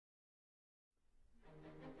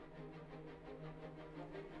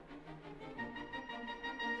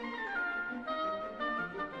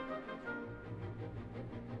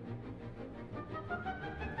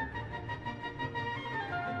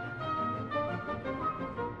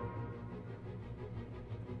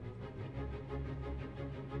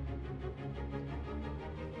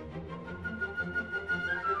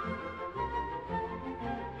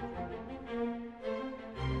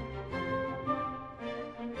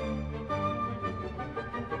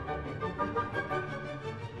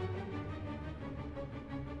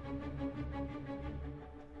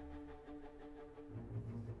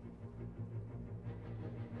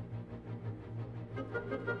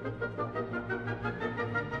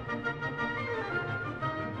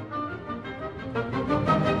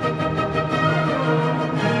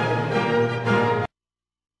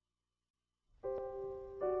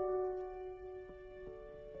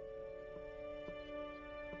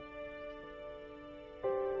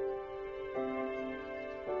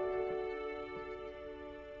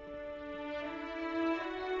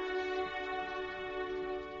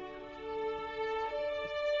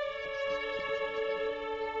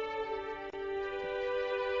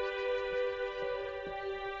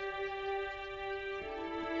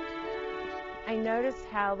I noticed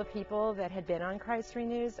how the people that had been on Christ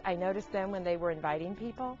Renews, I noticed them when they were inviting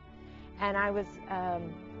people, and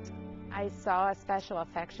I saw a special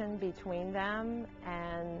affection between them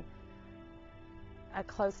and a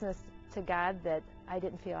closeness to God that I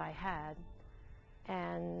didn't feel I had,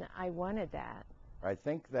 and I wanted that. I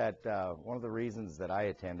think that one of the reasons that I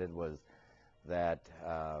attended was that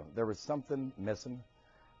there was something missing.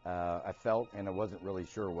 I felt, and I wasn't really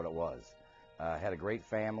sure what it was. I had a great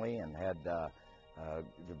family and had the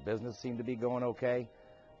business seemed to be going okay,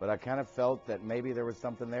 but I kind of felt that maybe there was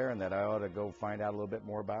something there and that I ought to go find out a little bit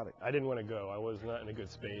more about it. I didn't want to go. I was not in a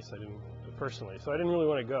good space. I didn't personally, so I didn't really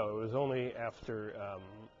want to go. It was only after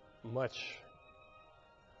much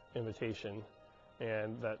invitation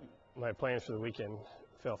and that my plans for the weekend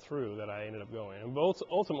fell through that I ended up going. And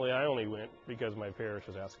ultimately, I only went because my parish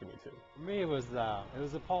was asking me to. For me, it was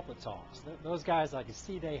the pulpit talks. Those guys, I could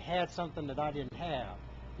see they had something that I didn't have.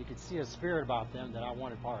 You could see a spirit about them that I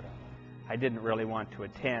wanted part of. I didn't really want to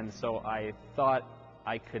attend, so I thought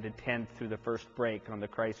I could attend through the first break on the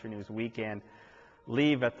Christ Renews weekend,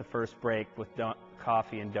 leave at the first break with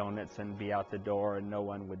coffee and donuts and be out the door and no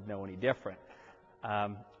one would know any different.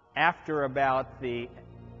 After about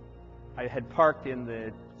I had parked in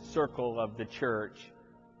the circle of the church,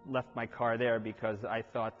 left my car there because I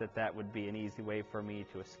thought that that would be an easy way for me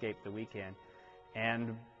to escape the weekend.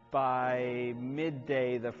 And by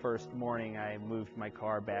midday the first morning, I moved my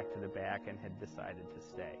car back to the back and had decided to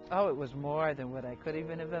stay. Oh, it was more than what I could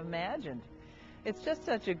even have imagined. It's just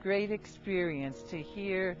such a great experience to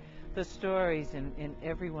hear the stories in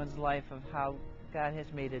everyone's life of how God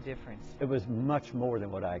has made a difference. It was much more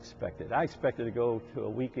than what I expected. I expected to go to a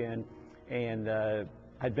weekend, and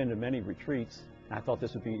I'd been to many retreats. I thought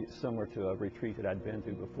this would be similar to a retreat that I'd been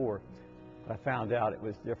to before. I found out it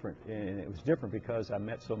was different, and it was different because I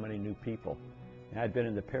met so many new people. And I'd been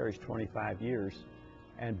in the parish 25 years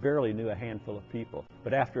and barely knew a handful of people.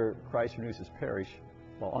 But after Christ Renews His parish,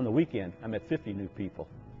 well, on the weekend, I met 50 new people.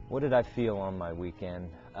 What did I feel on my weekend?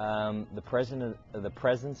 The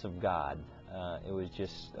presence of God. It was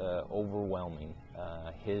just overwhelming.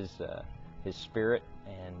 His spirit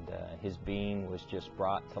and His being was just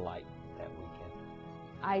brought to light that weekend.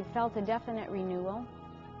 I felt a definite renewal.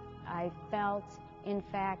 I felt, in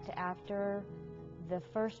fact, after the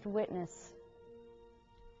first witness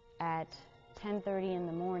at 10:30 in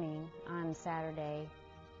the morning on Saturday,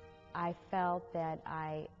 I felt that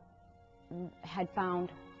I had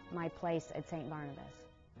found my place at St. Barnabas.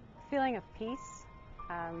 Feeling of peace,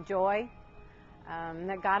 joy,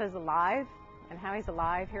 that God is alive and how He's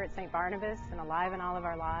alive here at St. Barnabas and alive in all of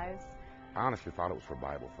our lives. I honestly thought it was for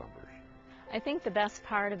Bible thumpers. I think the best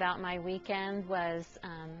part about my weekend was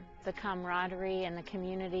the camaraderie and the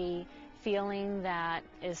community feeling that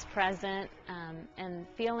is present and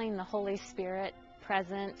feeling the Holy Spirit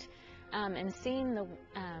present and seeing the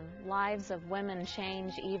lives of women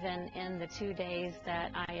change even in the 2 days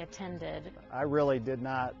that I attended. I really did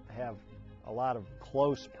not have a lot of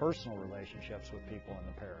close personal relationships with people in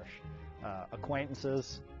the parish.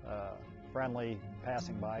 Acquaintances, friendly,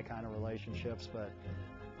 passing by kind of relationships, but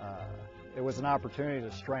it was an opportunity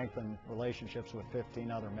to strengthen relationships with 15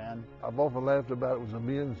 other men. I've often laughed about it was a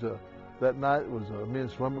men's, that night was a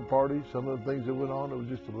men's slumber party. Some of the things that went on, it was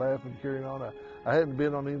just a laugh and carrying on. I hadn't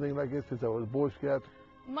been on anything like this since I was a Boy Scout.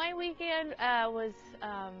 My weekend was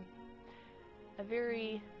a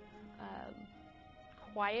very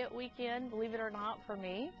quiet weekend, believe it or not, for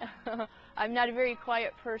me. I'm not a very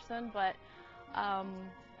quiet person, but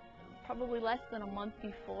probably less than a month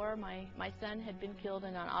before, my son had been killed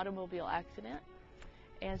in an automobile accident.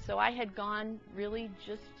 And so I had gone really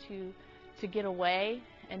just to get away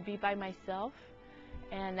and be by myself.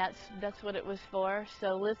 And that's what it was for.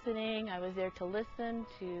 So listening, I was there to listen,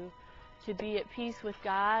 to be at peace with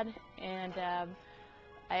God, and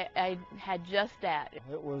I had just that.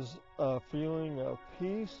 It was a feeling of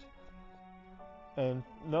peace and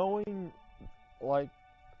knowing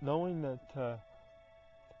that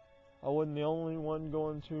I wasn't the only one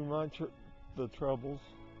going through the troubles.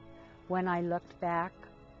 When I looked back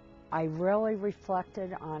I really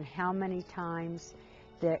reflected on how many times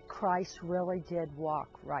that Christ really did walk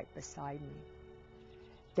right beside me.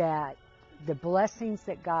 That the blessings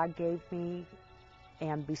that God gave me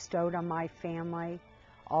and bestowed on my family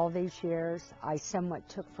all these years, I somewhat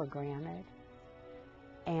took for granted.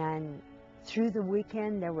 And through the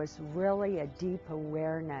weekend, there was really a deep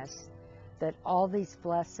awareness that all these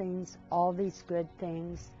blessings, all these good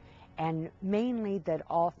things, and mainly that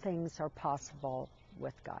all things are possible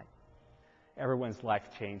with God. Everyone's life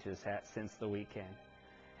changes since the weekend,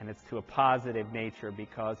 and it's to a positive nature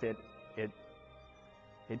because it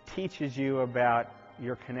teaches you about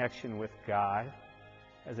your connection with God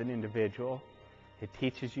as an individual. It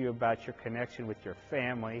teaches you about your connection with your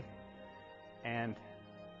family and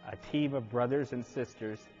a team of brothers and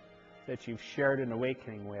sisters that you've shared an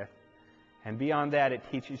awakening with. And beyond that, it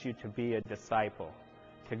teaches you to be a disciple,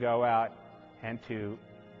 to go out and to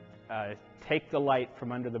take the light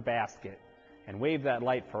from under the basket and wave that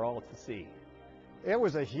light for all to see. It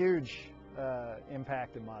was a huge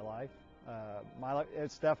impact in my life.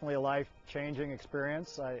 It's definitely a life-changing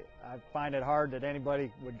experience. I find it hard that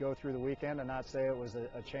anybody would go through the weekend and not say it was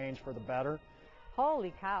a change for the better.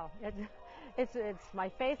 Holy cow! It's my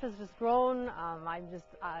faith has just grown.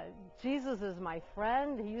 Jesus is my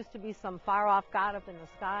friend. He used to be some far-off God up in the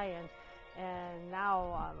sky, and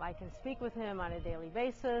now I can speak with him on a daily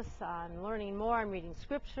basis. I'm learning more. I'm reading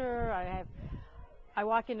scripture. I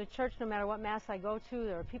walk into church no matter what mass I go to.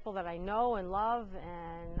 There are people that I know and love,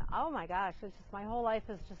 and oh my gosh, it's just my whole life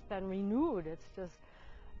has just been renewed. It's just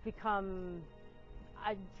become,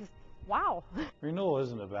 wow. Renewal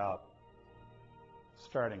isn't about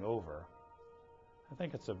starting over. I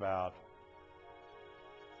think it's about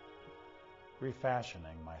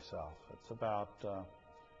refashioning myself. It's about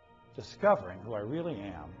discovering who I really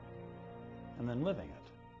am and then living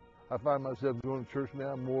it. I find myself going to church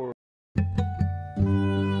now more.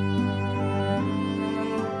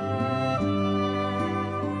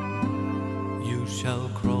 You shall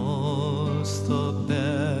cross the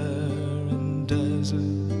barren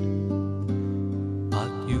desert,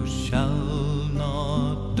 but you shall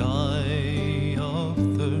not die of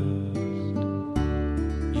thirst.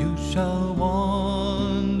 You shall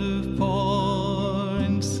wander far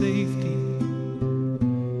in safety,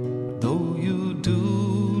 though you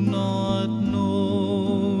do not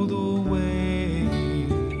know the way.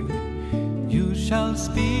 You shall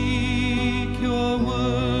speak your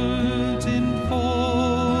words in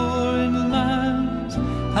foreign lands,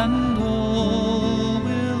 and all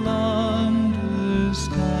will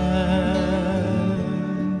understand.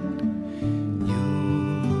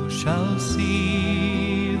 You shall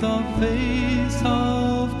see the face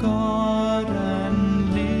of God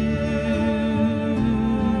and live.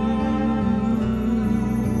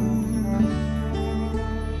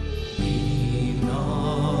 Be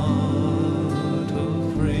not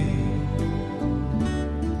afraid.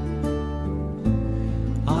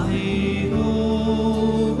 I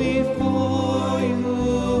go before you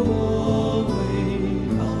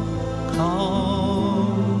always.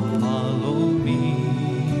 Come, follow me,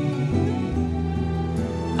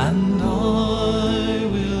 and I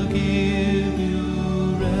will give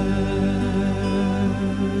you rest.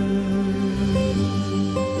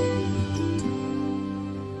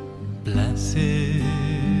 Blessed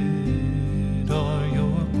are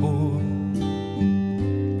your poor,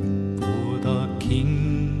 for the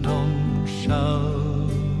kingdom shall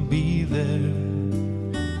be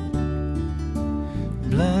theirs.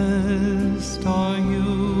 Blessed are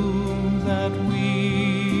you that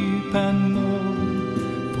weep and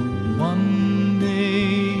mourn, for one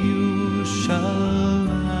day you shall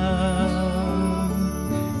laugh.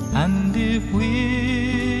 And if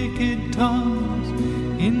wicked tongues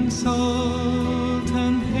insult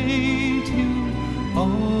and hate you,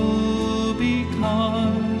 all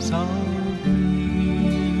because of me,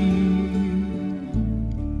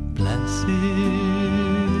 blessed